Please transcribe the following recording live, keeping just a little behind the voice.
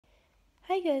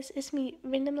Hi guys, it's me,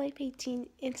 Random Life 18,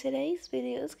 and today's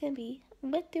video is gonna be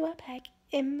what do I pack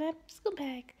in my school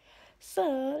bag.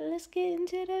 So let's get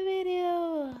into the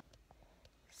video.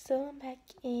 So I'm back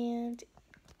and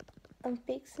I'm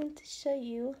fixing to show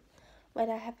you what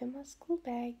I have in my school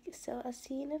bag. So I'll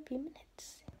see you in a few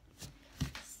minutes.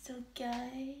 So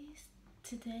guys,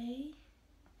 today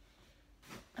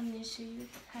I'm gonna show you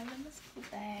what I have in my school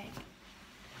bag.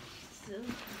 So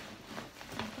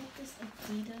I got this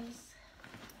Adidas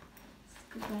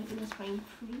school bag and it's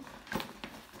rainproof.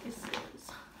 It says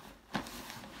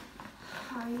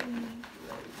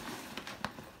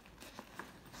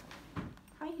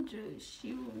Hydro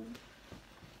Shoe.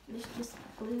 It's just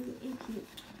blue and pink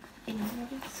and not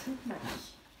too much.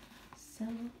 So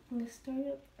I'm gonna start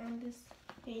up on this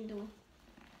handle.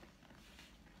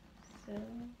 So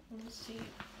I'm gonna see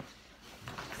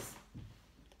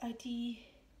ID.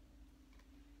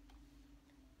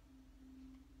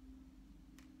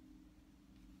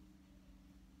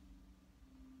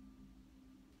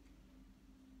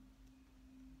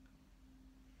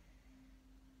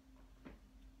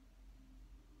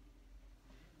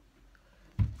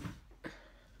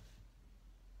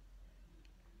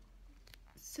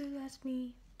 So that's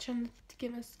me trying to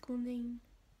get my school name.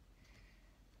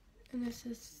 And this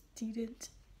is student.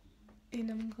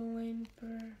 And I'm going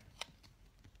for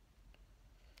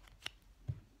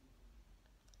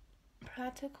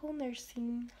practical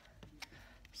nursing.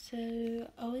 So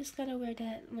I always gotta wear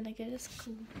that when I go to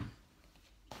school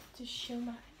to show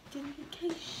my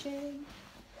identification.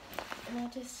 And I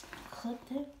just clip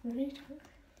it right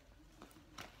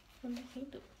on the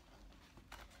handle.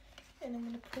 And I'm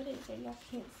gonna put it where y'all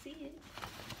can't see it,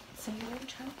 so you won't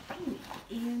try to find me.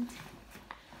 And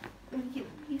I'm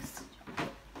getting used to it.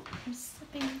 I'm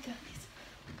slipping, guys.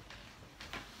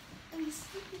 I'm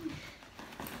slipping.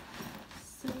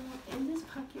 So in this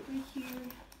pocket right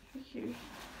here,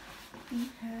 we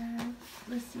have,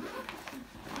 let's see what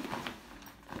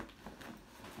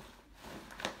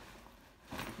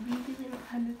we really don't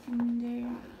have nothing in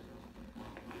there.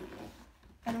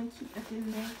 I don't keep nothing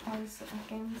in there twice,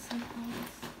 like I need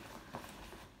sometimes.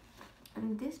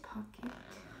 In this pocket,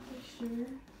 for sure,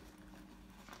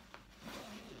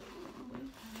 we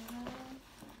have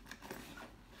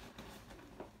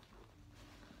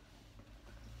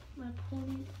my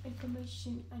important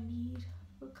information I need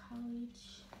for college,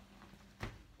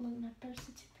 like my birth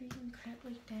certificate and crap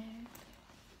like that.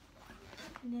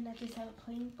 And then I just have a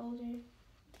plain folder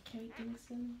to carry things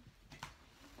in.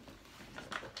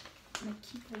 And I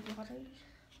keep the water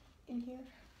in here.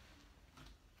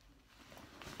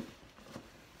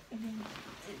 And then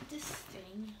this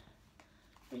thing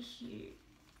right here,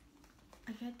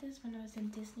 I got this when I was in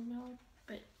Disney World,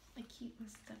 but I keep my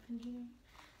stuff in here.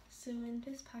 So in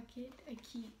this pocket, I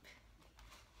keep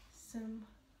some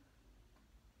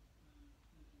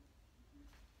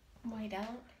white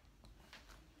out.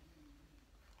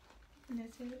 And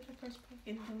that's it with the first pocket.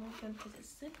 And then we'll go into the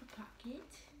zipper pocket.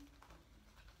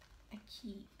 I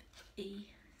keep a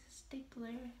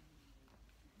stapler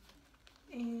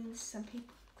and some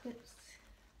paper clips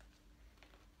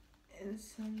and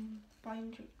some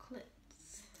binder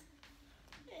clips.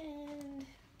 And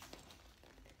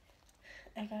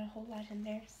I got a whole lot in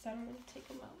there, so I'm gonna take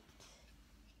them out.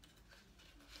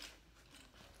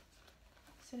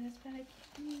 So that's what I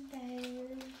keep in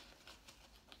there.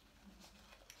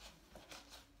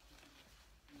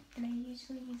 And I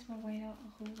usually use my white out a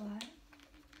whole lot,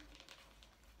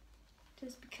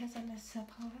 just because I mess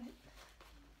up a lot.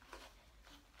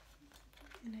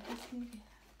 And I just need to,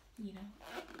 you know,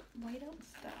 white out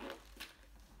stuff.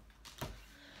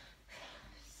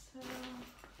 So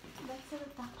that's it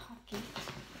with that pocket.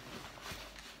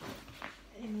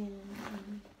 And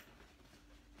then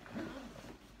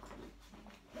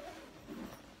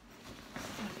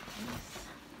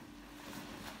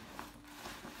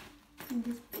in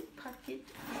this big pocket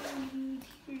I need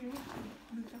here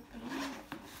on the bottom,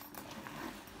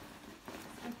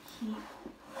 I keep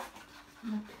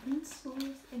my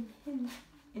pencils and pens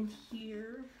in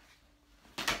here.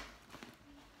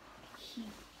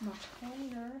 Keep my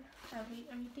pointer. I write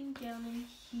everything down in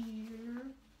here.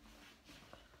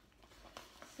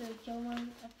 So if y'all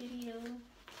want a video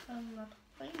on my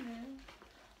pointer,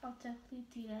 I'll definitely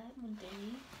do that one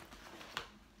day.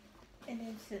 And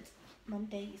then since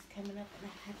Monday is coming up and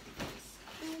I have to go to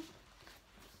school,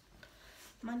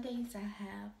 Mondays I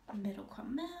have medical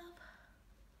math.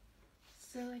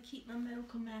 So I keep my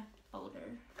medical math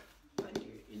folder under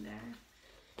in there.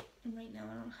 And right now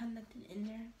I don't have nothing in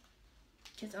there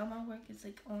because all my work is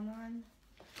like online.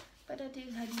 But I do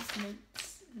have these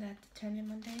notes that I have to turn in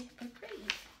Monday for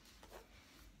grade.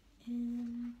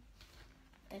 And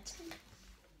that's it.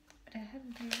 What I have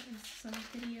in there is some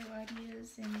video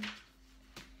ideas and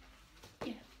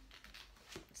yeah,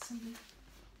 some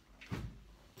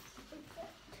stuff like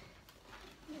that.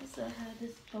 I also have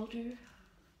this folder.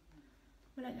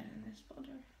 What I got in this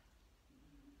folder?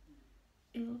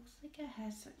 It looks like it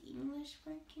has some English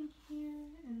work in here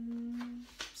and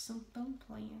some phone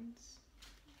plans.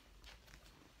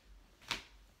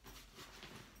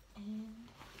 And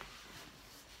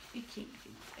it came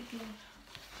again.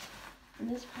 In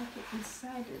this pocket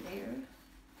inside of there,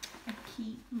 I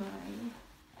keep my,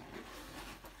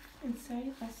 and sorry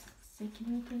if I say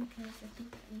anything because I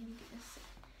think I am this.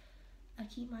 I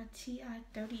keep my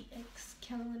TI-30X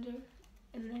calendar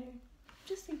in there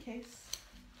just in case.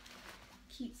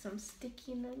 Keep some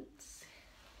sticky notes.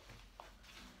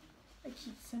 I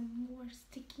keep some more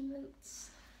sticky notes.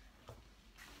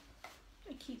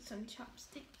 I keep some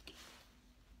chopstick.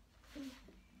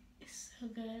 It's so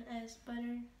good as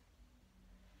butter.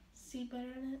 See butter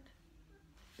in it?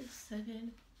 It's so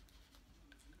good.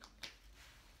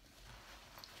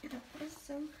 And I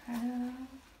also have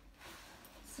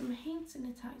some hand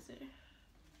sanitizer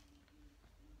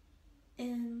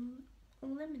and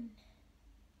lemon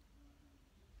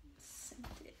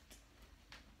scented.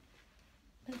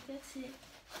 But that's it.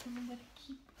 I'm gonna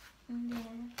keep in there.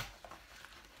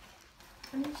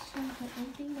 I'm just trying to put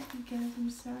anything that you guys. I'm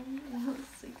sorry. I was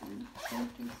sick and going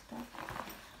through stuff.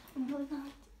 I'm really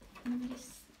not. I'm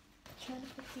just trying to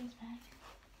put things back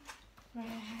where I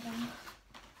had them.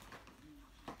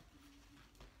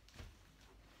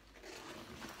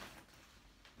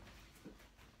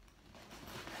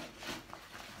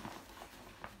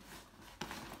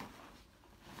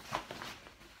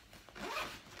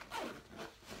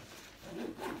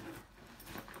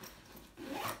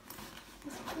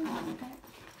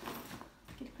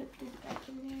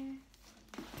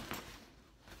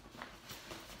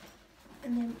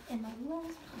 And then in my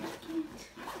last pocket,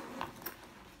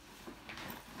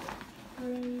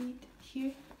 right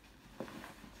here,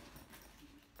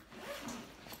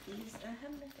 is I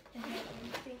have nothing in there,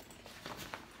 I think.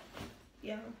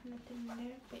 Yeah, I don't have nothing in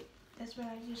there, but that's where I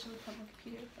usually put my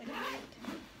computer if I don't need it.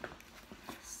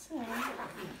 So,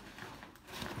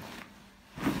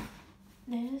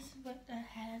 that is what I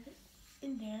have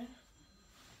in there.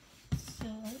 So,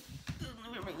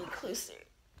 let me bring it closer.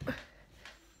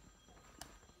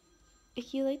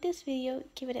 If you like this video,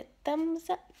 give it a thumbs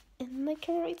up and like,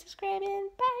 comment, rate, subscribe, and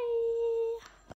bye!